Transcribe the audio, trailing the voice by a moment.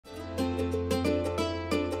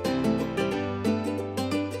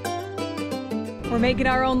We're making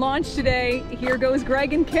our own launch today. Here goes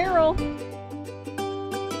Greg and Carol.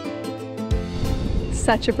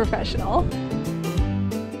 Such a professional.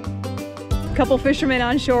 A couple fishermen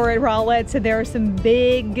on shore at Rowlett said there are some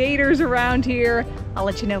big gators around here. I'll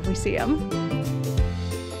let you know if we see them.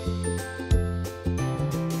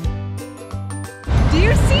 Do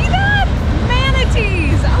you see that?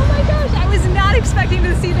 Manatees! Oh my gosh, I was not expecting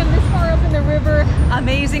to see them this far up in the river.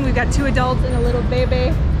 Amazing, we've got 2 adults and a little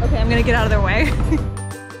baby. Okay, I'm gonna get out of their way.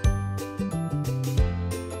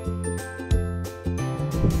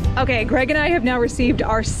 Okay, Greg and I have now received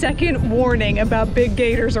our second warning about big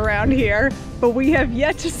gators around here, but we have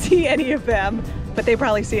yet to see any of them, but they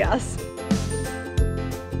probably see us.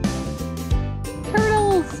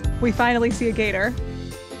 Turtles! We finally see a gator.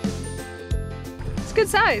 It's good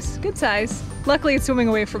size, good size. Luckily it's swimming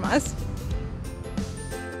away from us.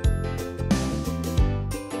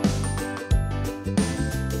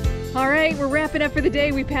 All right, we're wrapping up for the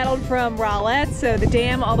day. We paddled from Rowlett, so the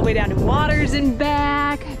dam all the way down to Waters and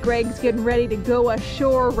back. Greg's getting ready to go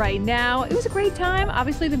ashore right now. It was a great time.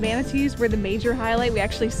 Obviously the manatees were the major highlight. We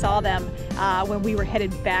actually saw them when we were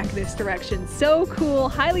headed back this direction. So cool,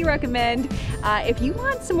 highly recommend. If you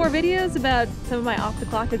want some more videos about some of my off the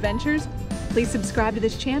clock adventures, please subscribe to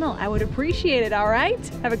this channel. I would appreciate it, all right?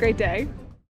 Have a great day.